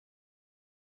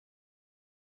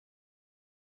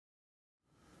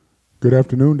Good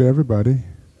afternoon to everybody.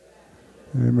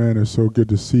 Amen. It's so good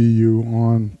to see you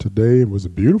on today. It was a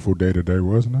beautiful day today,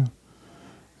 wasn't it?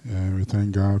 And we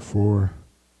thank God for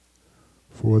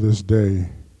this day.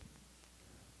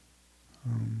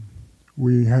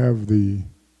 We have the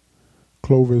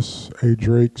Clovis A.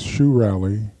 Drake's shoe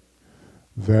rally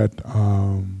that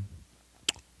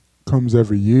comes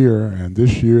every year, and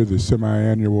this year the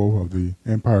semi-annual of the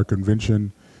Empire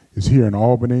Convention is here in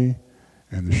Albany.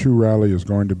 And the shoe rally is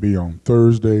going to be on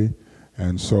Thursday,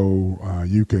 and so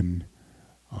you can,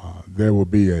 there will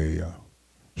be a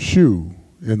shoe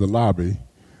in the lobby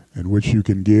in which you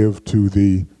can give to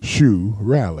the shoe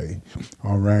rally,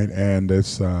 all right? And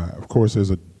it's, of course,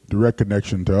 there's a direct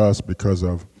connection to us because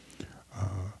of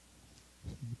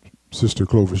Sister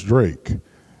Clovis Drake,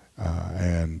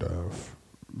 and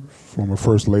former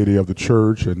First Lady of the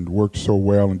church, and worked so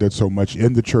well and did so much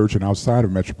in the church and outside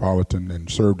of Metropolitan, and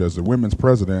served as the women's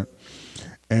president.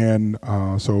 And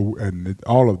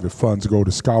all of the funds go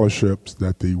to scholarships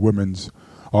that the Women's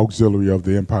Auxiliary of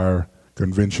the Empire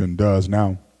Convention does.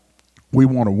 Now, we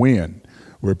want to win.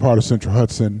 We're part of Central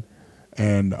Hudson,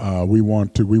 and we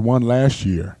won last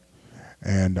year.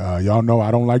 And y'all know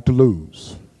I don't like to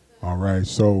lose, all right?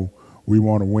 So we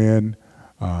want to win,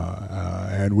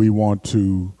 and we want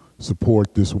to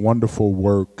support this wonderful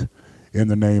work in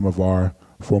the name of our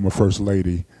former First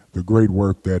Lady, the great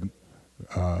work that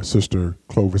Sister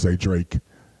Clovis A. Drake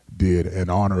did in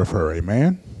honor of her.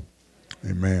 Amen?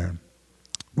 Amen.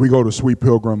 We go to Sweet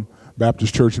Pilgrim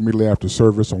Baptist Church immediately after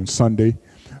service on Sunday.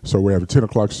 So we have a 10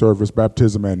 o'clock service,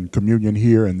 baptism and communion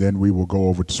here, and then we will go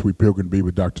over to Sweet Pilgrim to be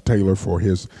with Dr. Taylor for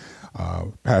his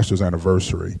pastor's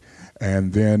anniversary.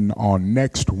 And then on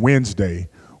next Wednesday,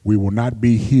 we will not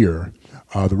be here.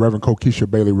 The Reverend Kokisha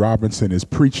Bailey Robinson is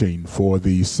preaching for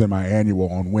the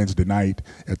semi-annual on Wednesday night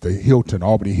at the Hilton,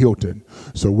 Albany Hilton.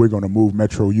 So we're going to move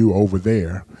METROU over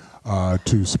there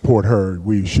to support her.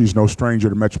 She's no stranger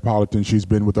to Metropolitan. She's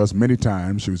been with us many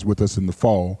times. She was with us in the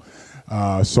fall.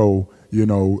 So, you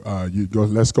know,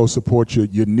 let's go support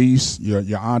your niece,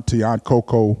 your auntie, Aunt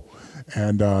Coco,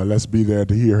 and let's be there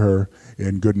to hear her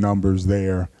in good numbers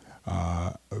there.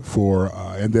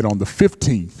 And then on the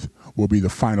 15th will be the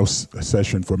final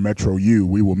session for METROU.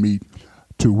 We will meet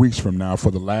 2 weeks from now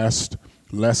for the last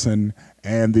lesson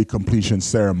and the completion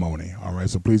ceremony. All right,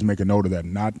 so please make a note of that.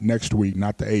 Not next week,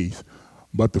 not the 8th,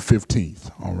 but the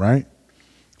 15th. All right?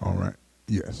 All right,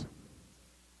 yes.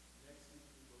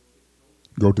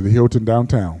 Go to the Hilton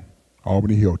downtown,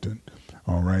 Albany Hilton.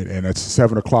 All right, and at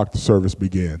 7 o'clock the service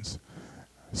begins.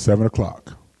 7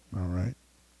 o'clock. All right.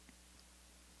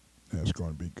 That's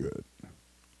going to be good.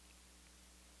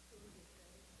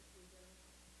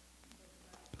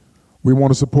 We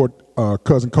want to support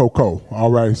Cousin Coco.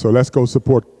 All right, so let's go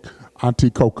support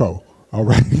Auntie Coco. All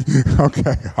right,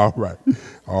 okay, all right,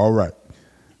 all right,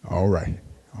 all right,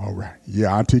 all right.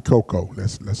 Yeah, Auntie Coco.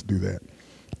 Let's do that.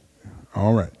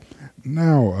 All right.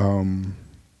 Now,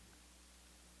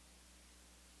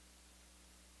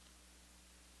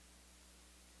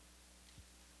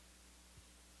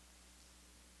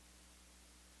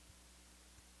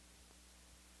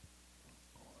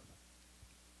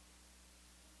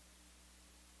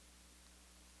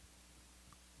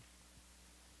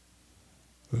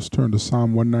 let's turn to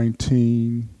Psalm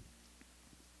 119.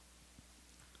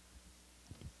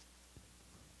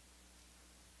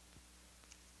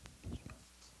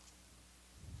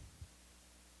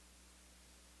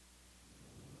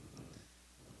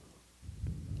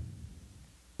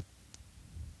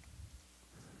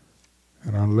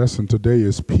 And our lesson today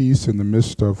is peace in the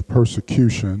midst of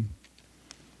persecution.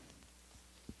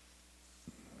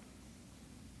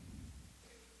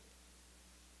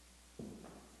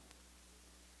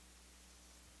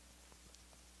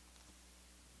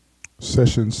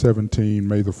 Session 17,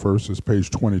 May the 1st, is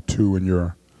page 22 in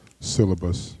your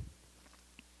syllabus.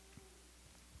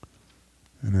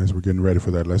 And as we're getting ready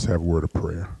for that, let's have a word of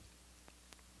prayer.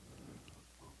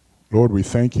 Lord, we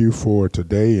thank you for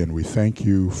today, and we thank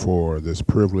you for this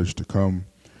privilege to come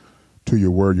to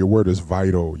your word. Your word is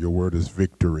vital. Your word is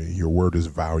victory. Your word is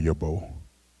valuable.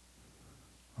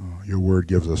 Your word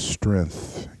gives us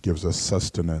strength, gives us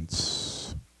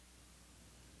sustenance.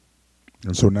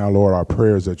 And so now, Lord, our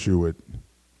prayer is that you would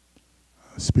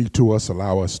speak to us,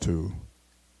 allow us to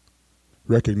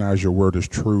recognize your word as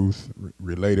truth,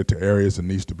 related to areas that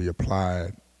needs to be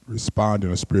applied, respond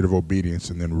in a spirit of obedience,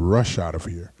 and then rush out of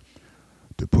here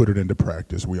to put it into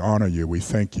practice. We honor you. We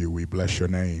thank you. We bless your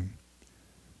name.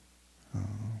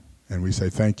 And we say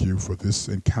thank you for this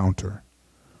encounter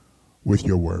with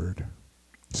your word.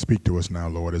 Speak to us now,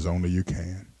 Lord, as only you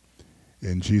can.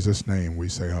 In Jesus' name we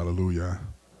say hallelujah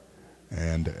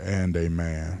and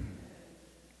amen.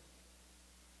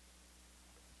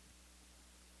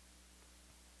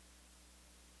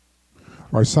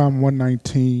 All right, Psalm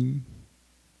 119,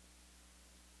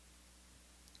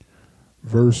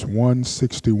 verse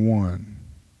 161.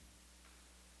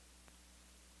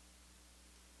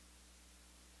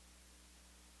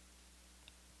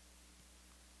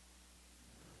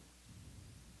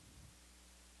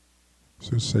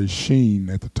 So it says sheen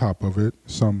at the top of it.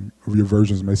 Some of your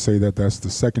versions may say that that's the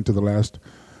second to the last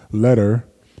letter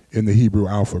in the Hebrew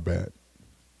alphabet.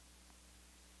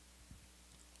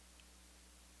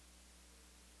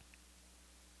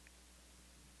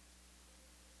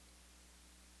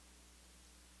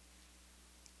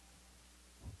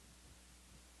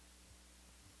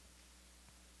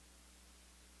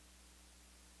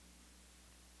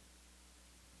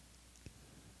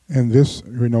 And this,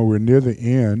 we're near the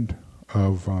end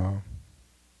of our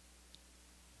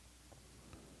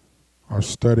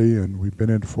study, and we've been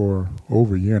in it for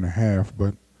over a year and a half,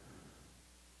 but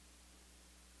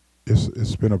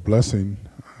it's been a blessing,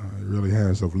 it really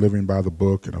has, of living by the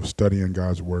book and of studying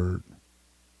God's Word.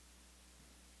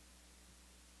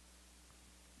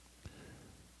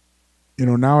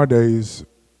 Nowadays,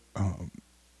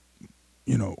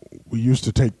 we used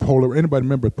to take anybody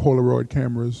remember Polaroid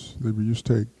cameras that we used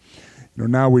to take?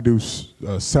 Now we do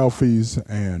selfies,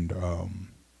 and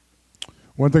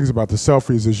one of the things about the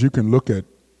selfies is you can look at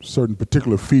certain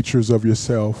particular features of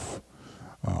yourself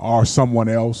or someone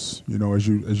else, as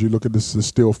you look at this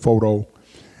still photo.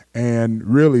 And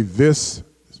really this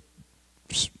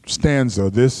stanza,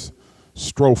 this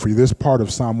strophe, this part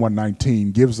of Psalm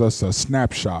 119 gives us a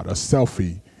snapshot, a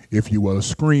selfie, if you will, a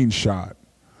screenshot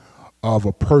of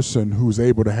a person who's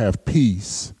able to have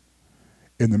peace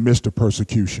in the midst of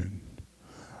persecution.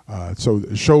 So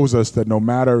it shows us that no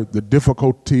matter the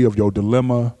difficulty of your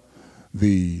dilemma,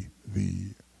 the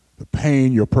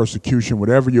pain, your persecution,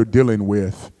 whatever you're dealing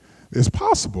with, it's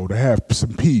possible to have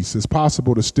some peace. It's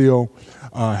possible to still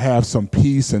have some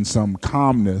peace and some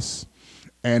calmness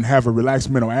and have a relaxed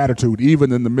mental attitude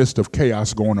even in the midst of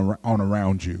chaos going on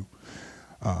around you.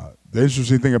 The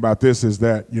interesting thing about this is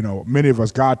that, many of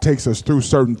us, God takes us through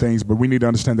certain things, but we need to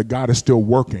understand that God is still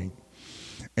working.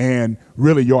 And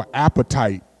really your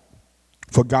appetite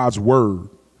for God's Word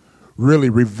really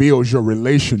reveals your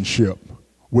relationship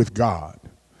with God.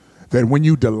 That when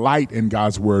you delight in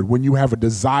God's Word, when you have a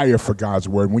desire for God's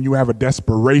Word, when you have a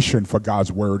desperation for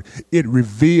God's Word, it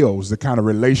reveals the kind of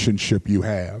relationship you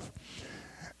have.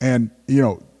 And,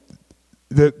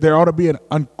 there ought to be an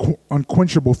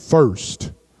unquenchable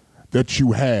thirst that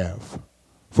you have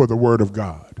for the Word of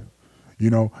God.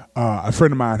 A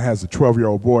friend of mine has a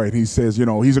 12-year-old boy, and he says,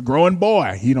 he's a growing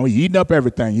boy. He eating up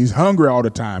everything. He's hungry all the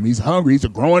time. He's hungry. He's a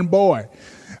growing boy.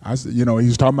 I said,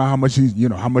 he's talking about how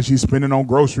much he's spending on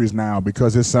groceries now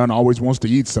because his son always wants to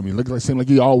eat something. It seems like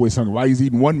he's always hungry. While he's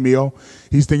eating one meal,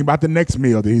 he's thinking about the next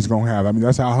meal that he's going to have. I mean,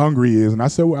 that's how hungry he is. And I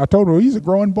told him, he's a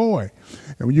growing boy.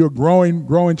 And when you're a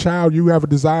growing child, you have a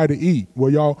desire to eat. Well,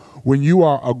 y'all, when you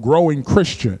are a growing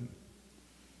Christian,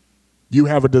 you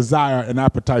have a desire and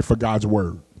appetite for God's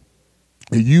Word.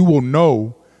 And you will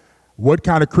know what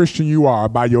kind of Christian you are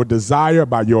by your desire,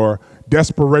 by your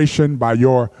desperation, by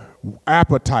your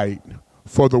appetite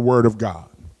for the Word of God.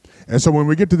 And so when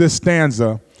we get to this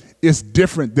stanza, it's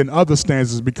different than other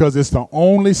stanzas because it's the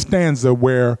only stanza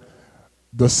where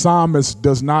the psalmist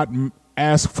does not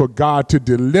ask for God to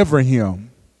deliver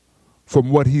him from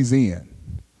what he's in.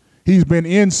 He's been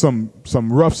in some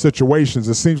rough situations.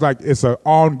 It seems like it's an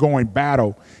ongoing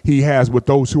battle he has with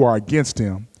those who are against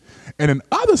him. And in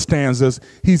other stanzas,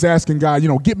 he's asking God,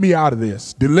 get me out of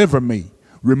this, deliver me,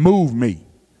 remove me.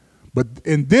 But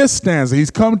in this stanza, he's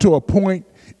come to a point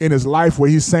in his life where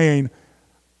he's saying,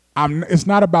 it's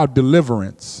not about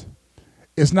deliverance.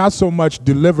 It's not so much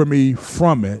deliver me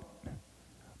from it,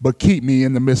 but keep me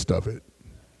in the midst of it.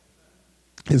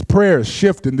 His prayer is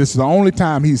shifting. This is the only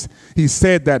time he's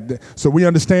said that. So we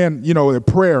understand, that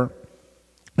prayer,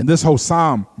 and this whole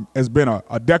psalm has been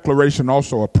a declaration,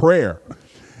 also a prayer.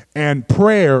 And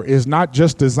prayer is not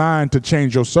just designed to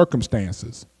change your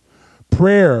circumstances.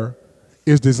 Prayer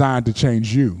is designed to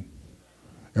change you.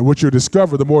 And what you'll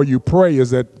discover the more you pray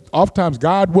is that oftentimes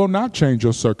God will not change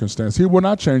your circumstance. He will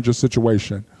not change your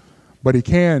situation, but he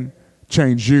can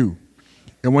change you.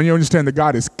 And when you understand that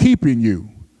God is keeping you,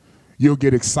 you'll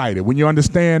get excited. When you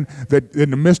understand that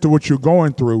in the midst of what you're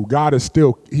going through, God is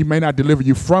still, he may not deliver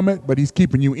you from it, but he's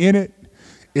keeping you in it.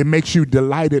 It makes you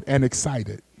delighted and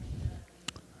excited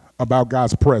about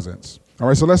God's presence. All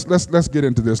right, so let's get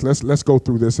into this. Let's go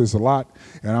through this. It's a lot,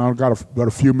 and I've got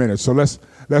a few minutes. So let's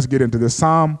get into this.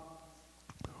 Psalm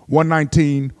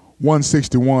 119,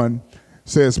 161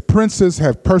 says, princes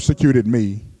have persecuted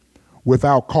me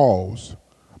without cause,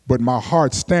 but my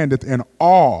heart standeth in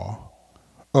awe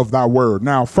of thy word.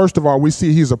 Now, first of all, we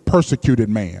see he's a persecuted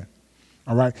man.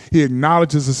 All right. He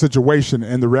acknowledges the situation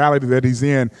and the reality that he's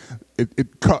in.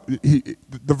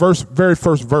 The very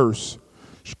first verse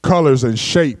colors and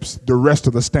shapes the rest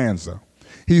of the stanza.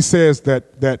 He says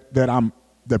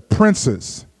that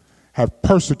princes have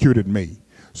persecuted me.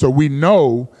 So we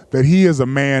know that he is a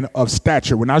man of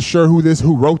stature. We're not sure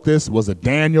who wrote this. Was it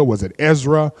Daniel? Was it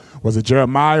Ezra? Was it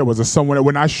Jeremiah? Was it someone?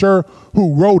 We're not sure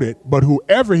who wrote it, but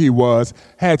whoever he was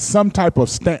had some type of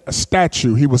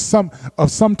stature. He was of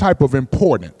some type of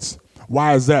importance.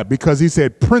 Why is that? Because he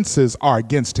said princes are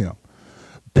against him.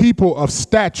 People of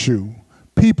stature,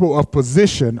 people of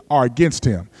position are against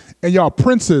him. And y'all,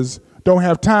 princes don't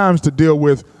have times to deal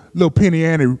with little penny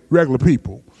ante regular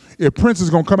people. If princes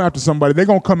going to come after somebody, they're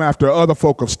going to come after other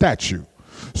folk of stature.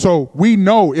 So we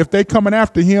know if they coming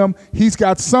after him, he's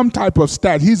got some type of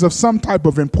he's of some type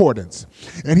of importance.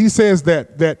 And he says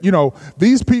that you know,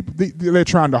 these people, they're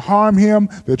trying to harm him,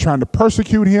 they're trying to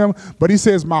persecute him, but he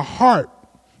says, my heart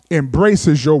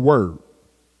embraces your word.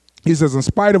 He says, in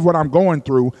spite of what I'm going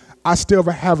through, I still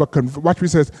have watch what he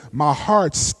says, my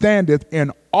heart standeth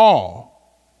in awe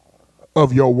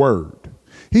of your word.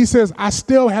 He says, I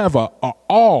still have a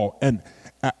awe and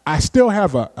I still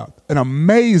have an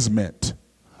amazement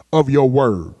of your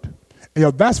word. You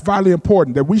know, that's vitally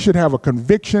important, that we should have a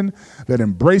conviction that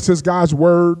embraces God's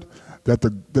word, that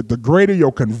the greater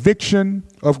your conviction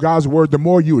of God's word, the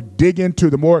more you dig into,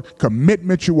 the more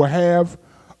commitment you will have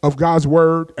of God's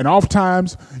word. And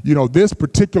oftentimes, you know, this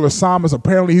particular psalmist,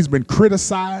 apparently he's been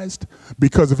criticized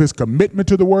because of his commitment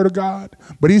to the word of God.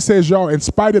 But he says, y'all, in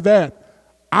spite of that,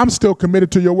 I'm still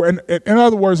committed to your word. And in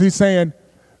other words, he's saying,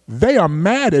 they are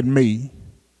mad at me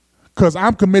because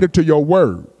I'm committed to your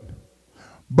word.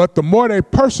 But the more they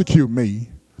persecute me,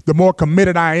 the more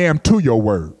committed I am to your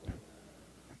word.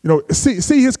 You know,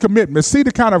 see his commitment, see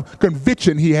the kind of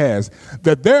conviction he has,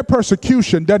 that their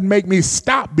persecution doesn't make me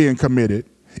stop being committed.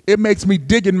 It makes me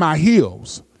dig in my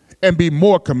heels and be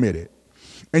more committed.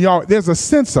 And y'all, there's a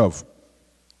sense of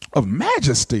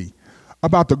majesty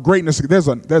about the greatness. There's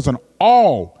an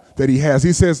awe that he has.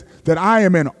 He says that I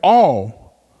am in awe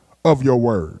of your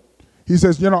word. He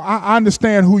says, you know, I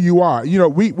understand who you are. You know,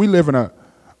 we live in a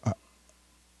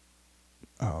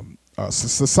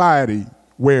society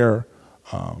where,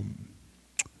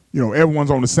 you know,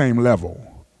 everyone's on the same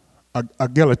level,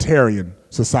 egalitarian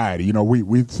society. You know,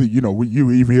 we see, you know,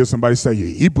 you even hear somebody say,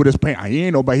 he put his pants, he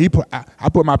ain't nobody, I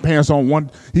put my pants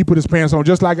on he put his pants on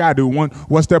just like I do,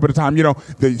 one step at a time. You know,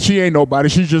 she ain't nobody,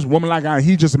 she's just a woman like I am,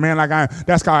 he's just a man like I am.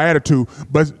 That's our attitude.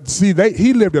 But see,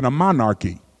 he lived in a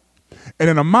monarchy. And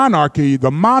in a monarchy,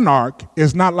 the monarch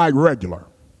is not like regular.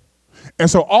 And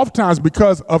so oftentimes,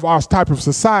 because of our type of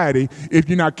society, if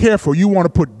you're not careful, you want to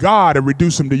put God and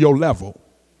reduce him to your level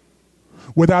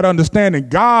without understanding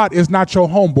God is not your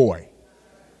homeboy.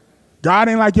 God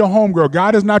ain't like your homegirl.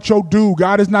 God is not your dude.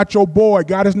 God is not your boy.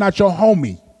 God is not your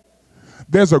homie.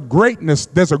 There's a greatness,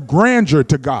 there's a grandeur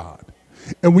to God.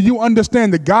 And when you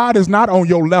understand that God is not on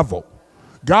your level,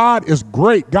 God is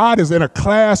great, God is in a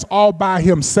class all by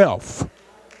himself,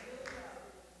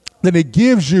 then it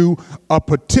gives you a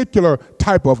particular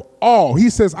type of awe.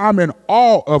 He says, I'm in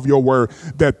awe of your word,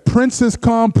 that princes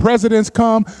come, presidents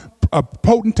come,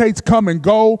 potentates come and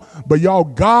go, but y'all,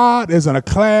 God is in a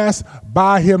class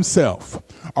by himself.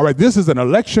 All right, this is an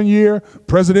election year,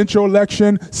 presidential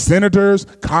election, senators,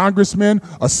 congressmen,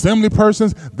 assembly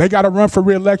persons, they got to run for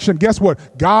re-election. Guess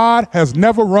what? God has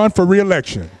never run for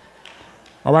re-election.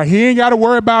 All right, he ain't got to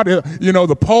worry about, you know,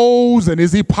 the polls and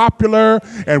is he popular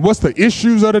and what's the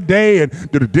issues of the day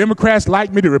and do the Democrats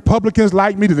like me, the Republicans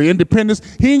like me, do the independents?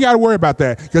 He ain't got to worry about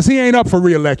that because he ain't up for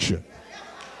re-election.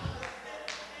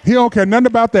 He don't care nothing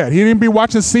about that. He didn't be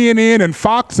watching CNN and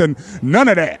Fox and none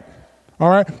of that. All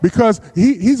right, because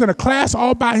he's in a class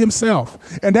all by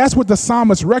himself. And that's what the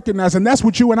psalmist recognized, and that's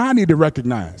what you and I need to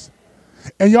recognize.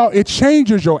 And y'all, it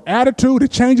changes your attitude. It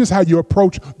changes how you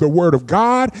approach the word of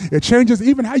God. It changes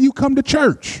even how you come to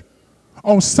church.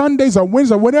 On Sundays or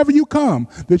Wednesdays or whenever you come,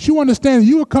 that you understand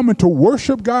you are coming to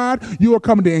worship God. You are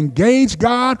coming to engage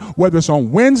God, whether it's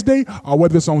on Wednesday or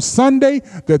whether it's on Sunday,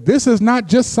 that this is not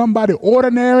just somebody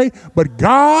ordinary, but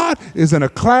God is in a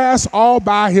class all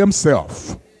by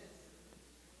himself.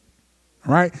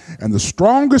 All right? And the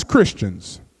strongest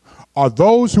Christians are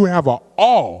those who have an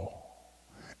awe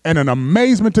and an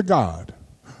amazement to God.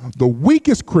 The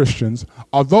weakest Christians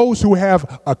are those who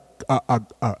have a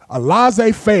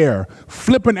laissez-faire,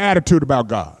 flippant attitude about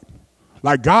God.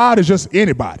 Like God is just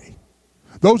anybody.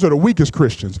 Those are the weakest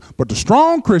Christians. But the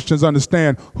strong Christians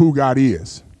understand who God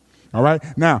is. All right?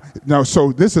 Now,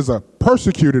 so this is a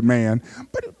persecuted man.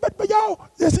 But y'all,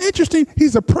 that's interesting.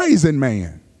 He's a praising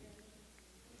man.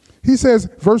 He says,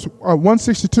 verse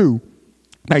 162,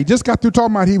 now he just got through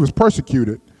talking about he was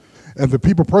persecuted, and the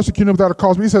people persecuted him without a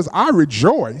cause. But he says, I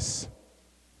rejoice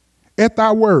at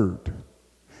thy word,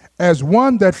 as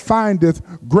one that findeth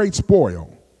great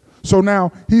spoil. So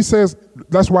now he says,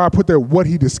 that's why I put there what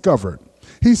he discovered.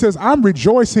 He says, I'm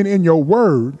rejoicing in your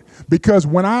word, because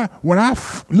when I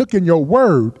look in your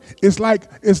word, it's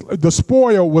like the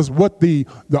spoil was what the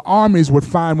armies would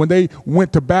find when they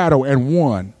went to battle and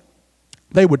won.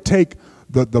 They would take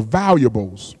the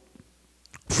valuables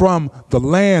from the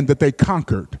land that they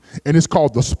conquered, and it's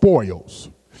called the spoils.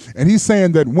 And he's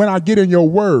saying that when I get in your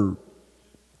word,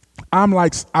 I'm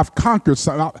like, I've conquered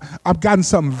something. I've gotten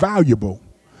something valuable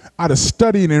out of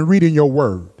studying and reading your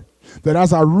word. That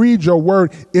as I read your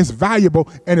word, it's valuable,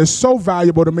 and it's so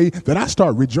valuable to me that I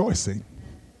start rejoicing.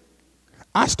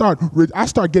 I start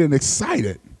getting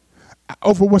excited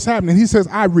over what's happening. He says,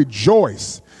 I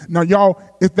rejoice. Now, y'all,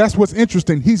 if that's what's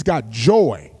interesting, he's got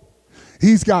joy.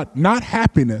 He's got not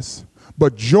happiness,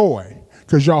 but joy.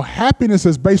 Because y'all, happiness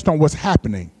is based on what's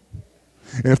happening.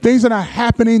 And if things are not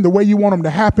happening the way you want them to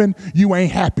happen, you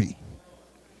ain't happy.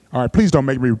 All right, please don't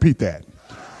make me repeat that.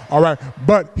 All right,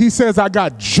 but he says, I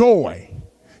got joy.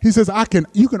 He says,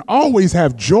 you can always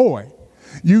have joy.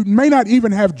 You may not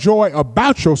even have joy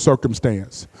about your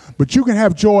circumstance, but you can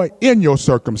have joy in your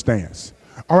circumstance.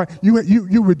 All right,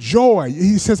 you rejoice.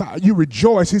 He says, you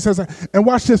rejoice. He says, and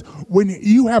watch this. When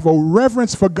you have a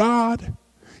reverence for God,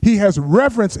 he has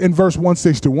reverence in verse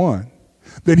 161.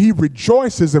 Then he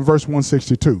rejoices in verse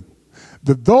 162.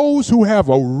 That those who have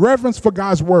a reverence for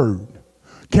God's word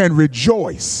can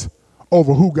rejoice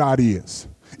over who God is.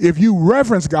 If you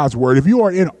reverence God's word, if you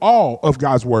are in awe of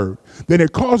God's word, then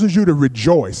it causes you to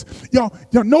rejoice. Y'all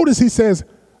notice he says,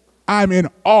 I'm in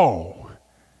awe.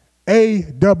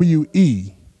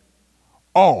 A-W-E,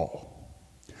 awe.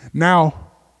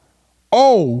 Now,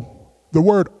 the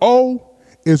word O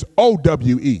is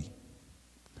O-W-E.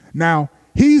 Now,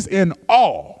 he's in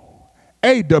awe,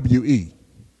 A-W-E.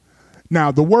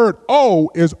 Now, the word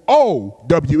O is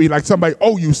O-W-E, like somebody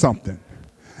owe you something.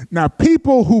 Now,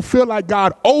 people who feel like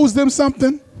God owes them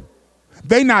something,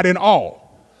 they not in awe.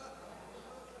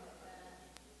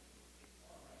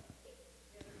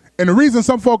 And the reason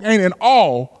some folk ain't in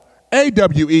awe,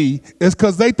 A-W-E, is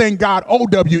because they think God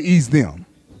O-W-E's them.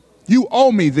 You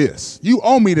owe me this. You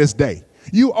owe me this day.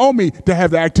 You owe me to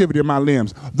have the activity of my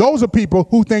limbs. Those are people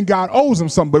who think God owes them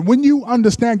something. But when you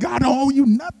understand God don't owe you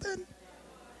nothing,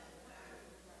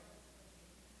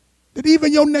 that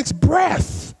even your next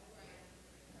breath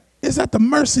is at the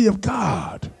mercy of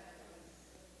God.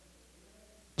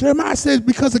 Jeremiah says,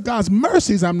 because of God's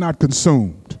mercies, I'm not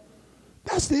consumed.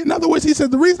 In other words, he says,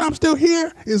 the reason I'm still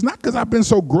here is not because I've been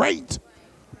so great,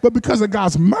 but because of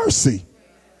God's mercy.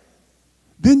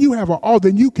 Then you have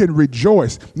then you can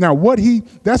rejoice. Now,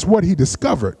 that's what he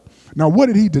discovered. Now, what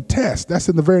did he detest? That's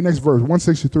in the very next verse,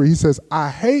 163. He says, I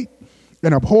hate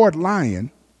and abhorred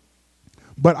lying,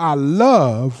 but I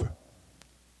love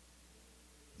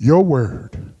your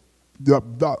word.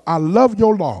 I love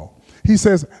your law. He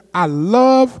says, I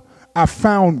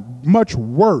found much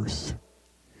worth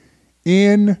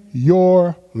in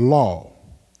your law.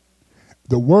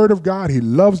 The word of God, he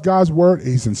loves God's word.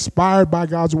 He's inspired by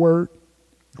God's word.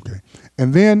 Okay.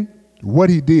 And then what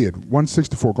he did,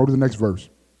 164, go to the next verse.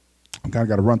 I kind of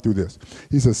got to run through this.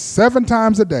 He says, 7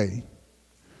 times a day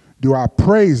do I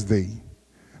praise thee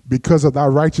because of thy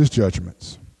righteous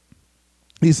judgments.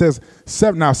 He says,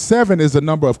 7. Now, 7 is the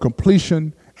number of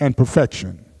completion and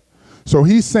perfection. So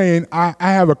he's saying, I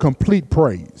have a complete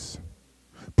praise.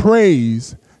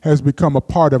 Praise has become a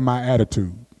part of my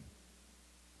attitude.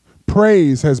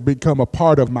 Praise has become a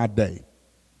part of my day.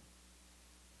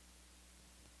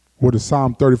 What does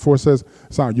Psalm 34 says?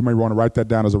 You may want to write that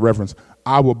down as a reference.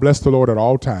 I will bless the Lord at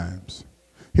all times.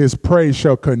 His praise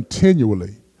shall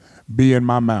continually be in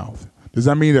my mouth. Does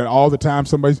that mean that all the time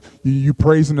you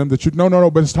praising them that you,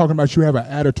 no, but it's talking about you have an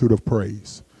attitude of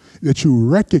praise, that you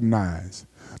recognize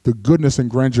the goodness and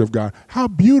grandeur of God. How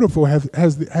beautiful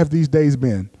have these days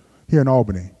been here in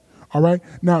Albany? All right.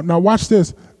 Now watch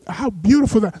this. How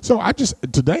beautiful that. So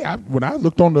today when I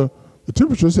looked on the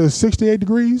temperature, it says 68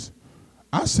 degrees.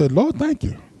 I said, Lord, thank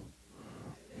you.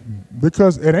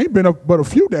 Because it ain't been but a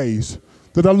few days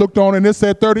that I looked on and it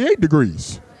said 38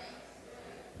 degrees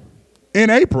in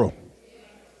April.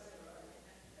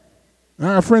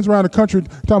 Our friends around the country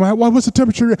talking about, what's the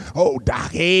temperature? Oh,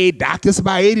 Doc, hey, Doc, it's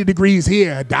about 80 degrees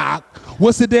here, Doc.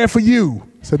 What's it there for you?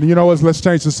 I said, you know what, let's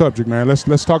change the subject, man.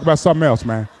 Let's talk about something else,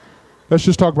 man. Let's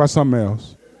just talk about something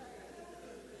else.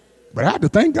 But I had to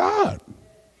thank God.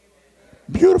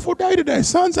 Beautiful day today.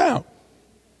 Sun's out.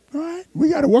 All right. We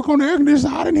got to work on the air conditioner.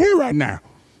 It's hot in here right now.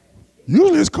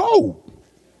 Usually it's cold.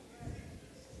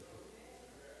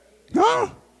 Huh?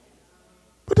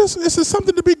 But this is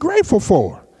something to be grateful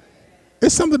for.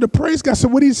 It's something to praise God. So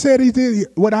what he said he did,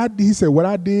 what I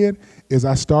did is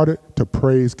I started to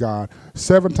praise God.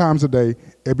 7 times a day,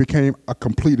 it became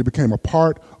a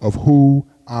part of who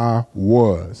I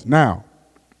was. Now,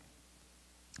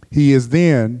 he is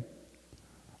then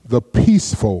the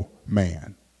peaceful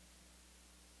man.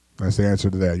 That's the answer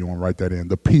to that. You want to write that in.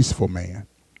 The peaceful man.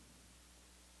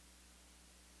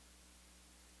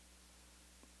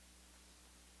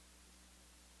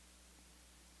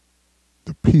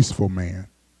 The peaceful man.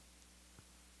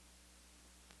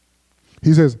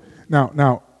 He says, now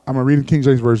I'm going to read the King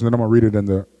James Version, then I'm going to read it in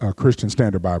the Christian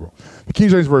Standard Bible. The King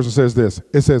James Version says this.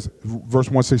 It says, verse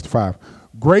 165,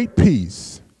 great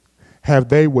peace have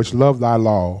they which love thy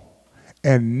law,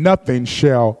 and nothing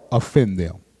shall offend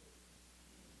them.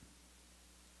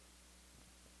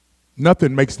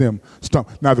 Nothing makes them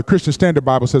stumble. Now, the Christian Standard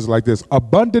Bible says it like this.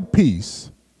 Abundant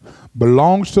peace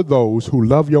belongs to those who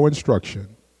love your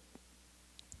instruction,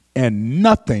 and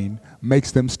nothing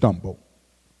makes them stumble.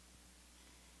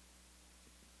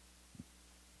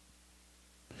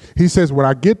 He says, when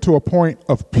I get to a point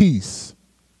of peace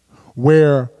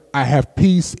where I have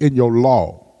peace in your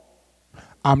law,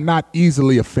 I'm not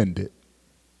easily offended.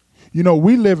 You know,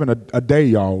 we live in a day,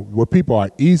 y'all, where people are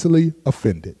easily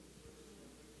offended.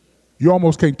 You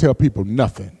almost can't tell people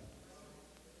nothing.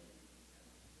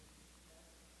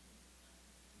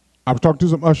 I was talking to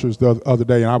some ushers the other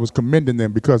day, and I was commending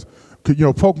them because, you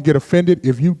know, folk can get offended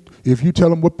if you tell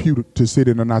them what pew to sit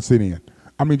in or not sit in.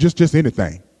 I mean, just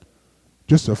anything.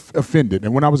 Just offended.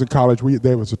 And when I was in college,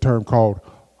 there was a term called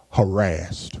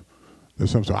harassed.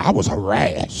 There's some, so I was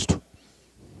harassed.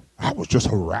 I was just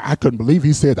harassed. I couldn't believe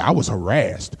he said I was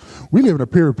harassed. We live in a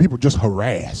period of people just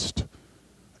harassed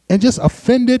and just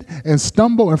offended and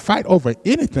stumble and fight over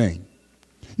anything.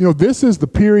 You know, this is the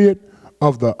period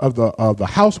of the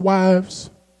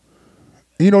housewives.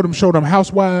 You know them show them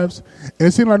housewives, and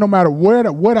it seems like no matter where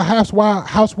the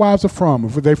housewives are from,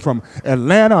 if they're from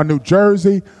Atlanta or New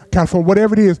Jersey, California,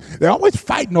 whatever it is, they're always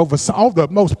fighting over all the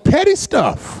most petty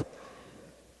stuff.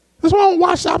 That's why I don't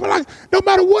watch. I'm like, no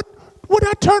matter what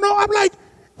I turn on, I'm like,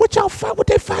 what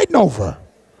they fighting over?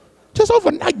 Just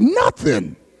over like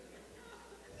nothing.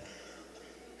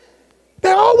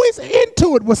 They're always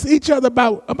into it with each other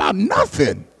about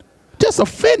nothing. Just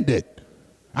offended.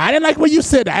 I didn't like what you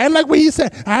said. I didn't like what he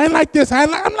said. I didn't like this. I'm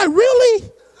like, really?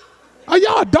 Are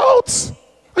y'all adults?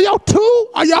 Are y'all 2?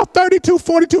 Are y'all 32,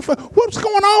 42? What's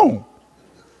going on?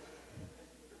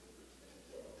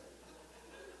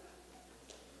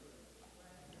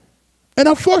 And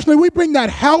unfortunately, we bring that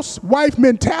housewife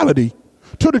mentality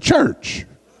to the church.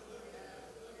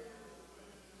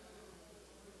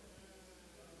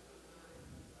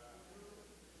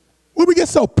 Where we get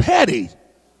so petty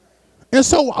and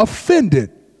so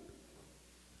offended.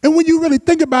 And when you really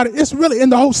think about it, it's really, in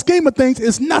the whole scheme of things,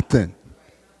 it's nothing.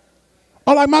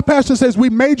 Or like my pastor says, we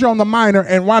major on the minor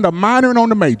and wind up minoring on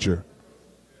the major.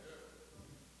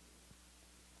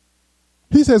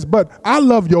 He says, but I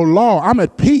love your law. I'm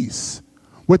at peace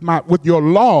with your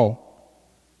law.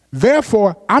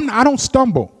 Therefore, I don't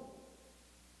stumble.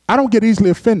 I don't get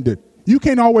easily offended. You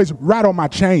can't always ride on my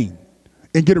chain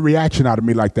and get a reaction out of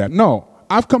me like that. No,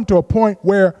 I've come to a point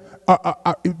where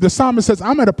the psalmist says,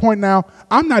 I'm at a point now,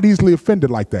 I'm not easily offended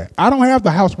like that. I don't have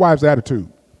the housewife's attitude.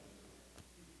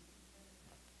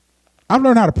 I've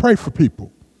learned how to pray for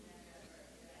people.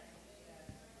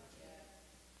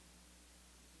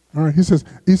 All right, he says,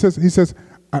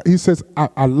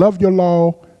 I love your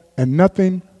law and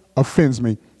nothing offends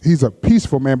me. He's a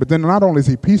peaceful man, but then not only is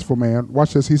he a peaceful man,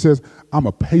 watch this, he says, I'm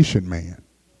a patient man.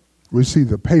 We see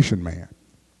the patient man.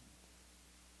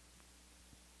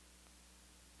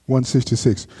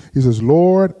 166, he says,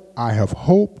 Lord, I have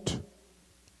hoped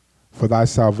for thy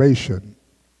salvation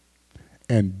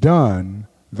and done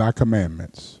thy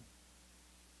commandments.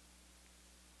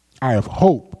 I have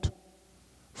hoped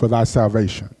for thy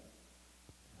salvation,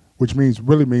 which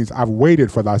really means I've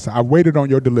waited for I've waited on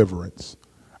your deliverance.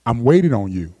 I'm waiting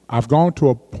on you. I've gone to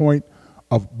a point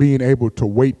of being able to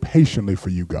wait patiently for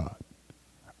you, God,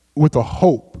 with a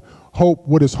hope. Hope,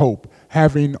 what is hope?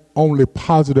 Having only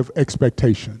positive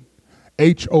expectation.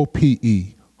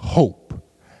 H-O-P-E, hope.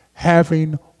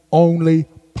 Having only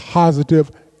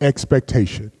positive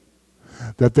expectation.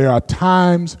 That there are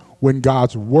times when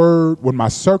God's word, when my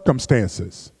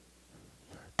circumstances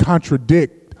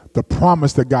contradict the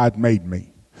promise that God made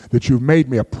me, that you've made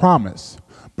me a promise,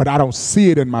 but I don't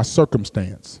see it in my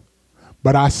circumstance.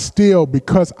 But I still,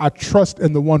 because I trust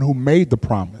in the one who made the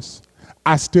promise,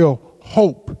 I still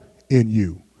hope in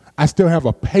you. I still have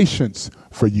a patience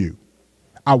for you.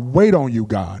 I wait on you,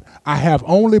 God. I have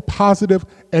only positive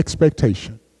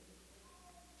expectation.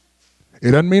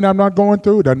 It doesn't mean I'm not going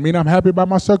through. It doesn't mean I'm happy about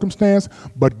my circumstance.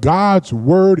 But God's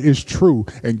word is true.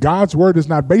 And God's word is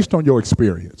not based on your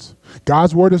experience.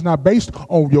 God's word is not based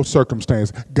on your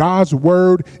circumstance. God's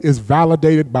word is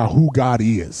validated by who God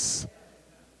is.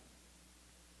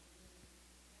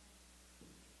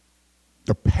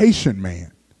 The patient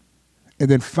man. And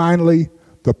then finally,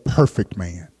 the perfect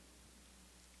man.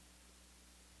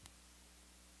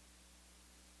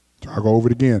 So I'll go over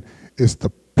it again. It's the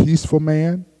peaceful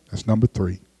man. That's number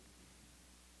 3.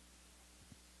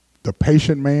 The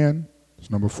patient man is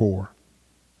number 4.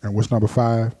 And what's number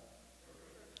 5?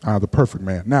 The perfect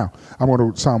man. Now, I'm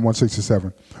going to Psalm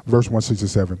 167, verse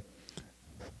 167.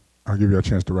 I'll give you a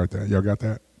chance to write that. Y'all got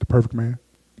that? The perfect man?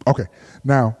 Okay.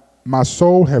 Now, my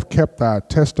soul have kept thy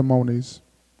testimonies,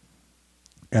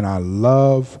 and I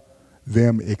love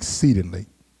them exceedingly.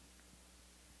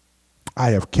 I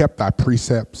have kept thy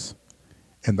precepts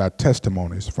and thy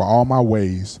testimonies, for all my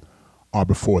ways are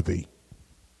before thee.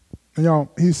 And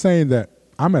y'all, he's saying that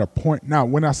I'm at a point now.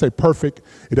 When I say perfect,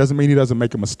 it doesn't mean he doesn't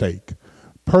make a mistake.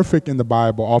 Perfect in the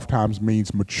Bible oftentimes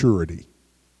means maturity.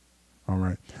 All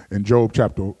right. In Job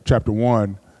chapter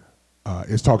 1,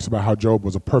 it talks about how Job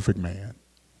was a perfect man.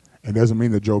 It doesn't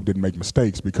mean that Job didn't make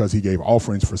mistakes because he gave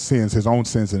offerings for sins, his own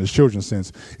sins and his children's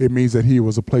sins. It means that he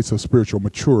was a place of spiritual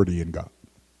maturity in God.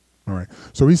 All right.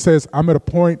 So he says, I'm at a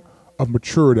point of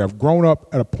maturity. I've grown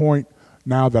up at a point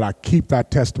now that I keep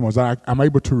that testimony. I'm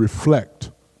able to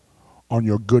reflect on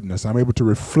your goodness. I'm able to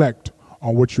reflect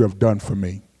on what you have done for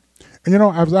me. And you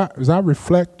know, as I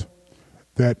reflect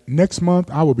that next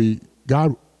month I will be,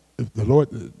 God, if the Lord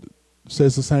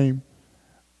says the same,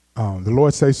 the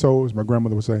Lord say so, as my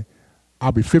grandmother would say,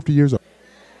 I'll be 50 years old.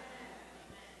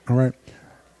 All right.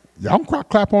 Y'all can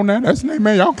clap on that. That's an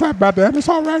amen. Y'all clap about that. That's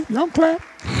all right. Y'all clap.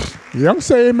 Y'all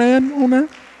say amen on that.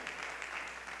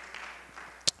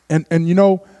 And you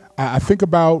know, I think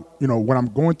about, you know, what I'm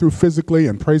going through physically,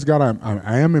 and praise God,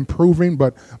 I am improving,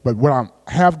 but what I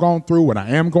have gone through, what I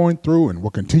am going through, and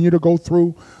will continue to go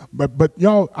through, but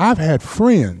y'all, I've had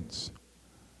friends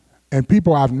and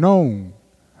people I've known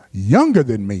younger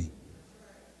than me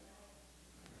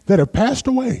that have passed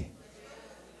away.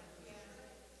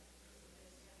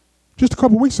 Just a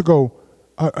couple weeks ago,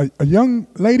 a young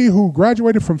lady who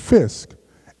graduated from Fisk,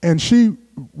 and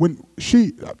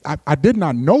I did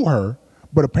not know her,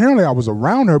 but apparently I was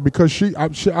around her because I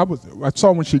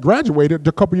saw when she graduated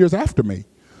a couple years after me.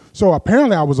 So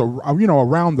apparently I was,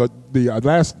 around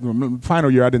the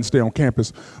final year. I didn't stay on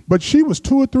campus, but she was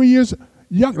 2 or 3 years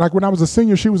young. Like when I was a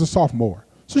senior, she was a sophomore.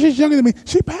 So she's younger than me.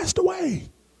 She passed away.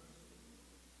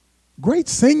 Great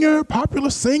singer, popular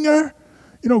singer,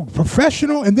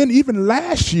 professional. And then even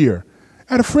last year,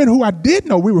 I had a friend who I did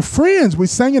know. We were friends. We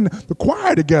sang in the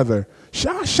choir together.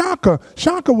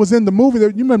 Shanka was in the movie. You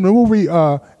remember the movie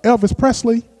Elvis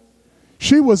Presley?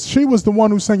 She was the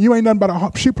one who sang "You Ain't Nothing But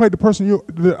a." She played the person you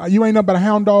ain't nothing but a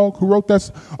hound dog. Who wrote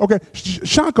that? Okay,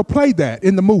 Shanka played that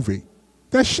in the movie.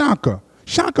 That's Shanka.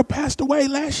 Shanka passed away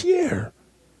last year.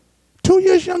 2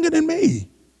 years younger than me.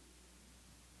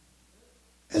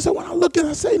 And so when I look at it,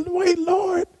 I say, wait,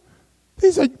 Lord,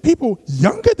 these are people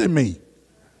younger than me.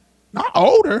 Not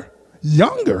older,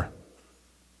 younger.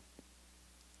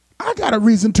 I got a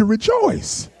reason to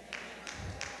rejoice.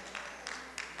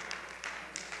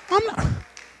 I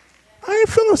ain't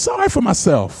feeling sorry for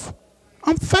myself.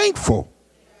 I'm thankful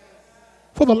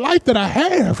for the life that I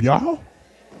have, y'all.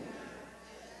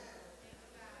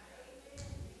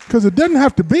 Because it doesn't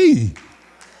have to be.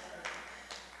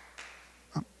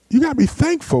 You got to be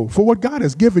thankful for what God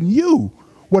has given you.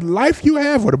 What life you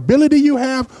have, what ability you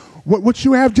have, what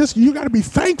you have, you got to be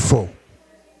thankful.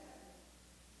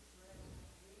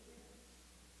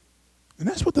 And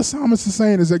that's what the psalmist is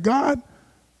saying, is that God,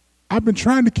 I've been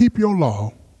trying to keep your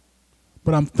law,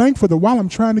 but I'm thankful that while I'm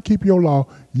trying to keep your law,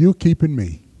 you're keeping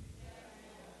me.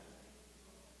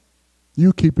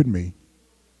 You're keeping me.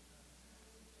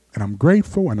 And I'm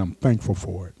grateful and I'm thankful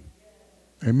for it.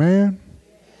 Amen.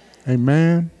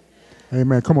 Amen.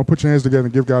 Amen. Come on, put your hands together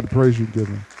and give God the praise you give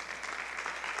him.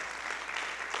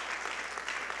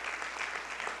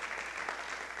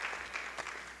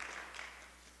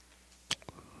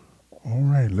 All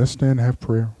right, let's stand and have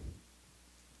prayer.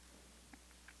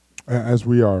 As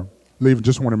we are leaving,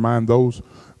 just want to remind those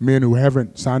men who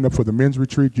haven't signed up for the men's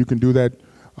retreat, you can do that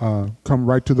come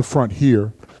right to the front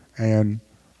here, and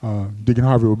Deacon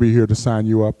Harvey will be here to sign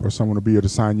you up, or someone will be here to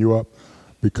sign you up,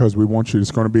 because we want you.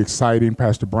 It's going to be exciting.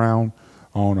 Pastor Brown,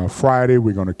 on a Friday,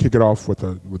 we're going to kick it off with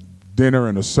dinner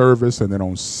and a service, and then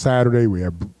on Saturday we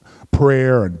have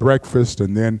prayer and breakfast,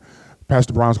 and then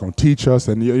Pastor Brown's going to teach us.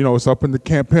 And it's up in the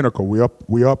Camp Pinnacle. We're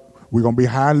going to be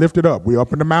high and lifted up. We're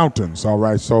up in the mountains, all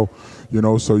right? So, so you're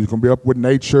going to be up with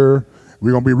nature.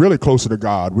 We're going to be really closer to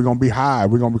God. We're going to be high.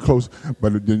 We're going to be close.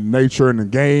 But the nature and the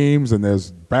games, and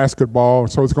there's basketball.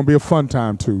 So it's going to be a fun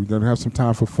time, too. You're going to have some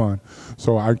time for fun.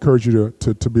 So I encourage you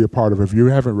to be a part of it. If you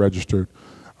haven't registered,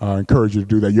 I encourage you to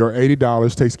do that. Your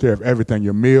 $80 takes care of everything,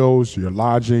 your meals, your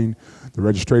lodging, the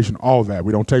registration, all that.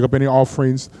 We don't take up any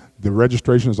offerings. The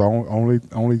registration is the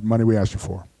only money we ask you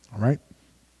for, all right?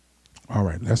 All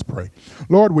right, let's pray.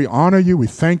 Lord, we honor you, we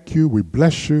thank you, we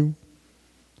bless you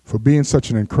for being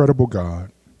such an incredible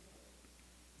God.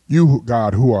 You,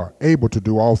 God, who are able to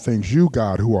do all things. You,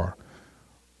 God, who are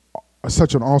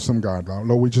such an awesome God.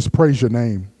 Lord, we just praise your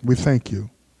name. We thank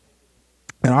you.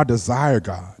 And our desire,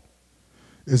 God,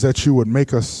 is that you would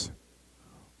make us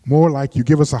more like you.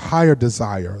 Give us a higher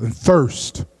desire and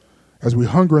thirst as we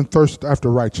hunger and thirst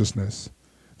after righteousness,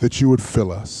 that you would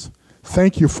fill us.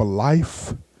 Thank you for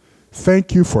life.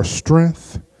 Thank you for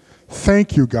strength.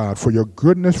 Thank you, God, for your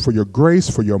goodness, for your grace,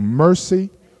 for your mercy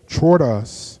toward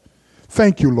us.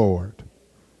 Thank you, Lord,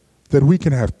 that we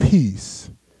can have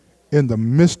peace in the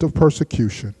midst of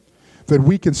persecution, that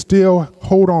we can still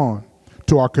hold on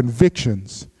to our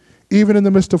convictions, even in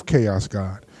the midst of chaos,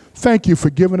 God. Thank you for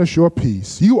giving us your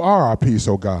peace. You are our peace,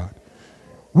 oh God.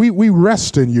 We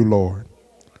rest in you, Lord.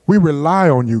 We rely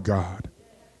on you, God.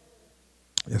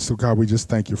 And so, God, we just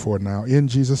thank you for it now. In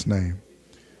Jesus' name,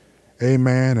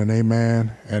 amen and amen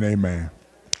and amen.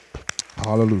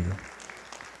 Hallelujah.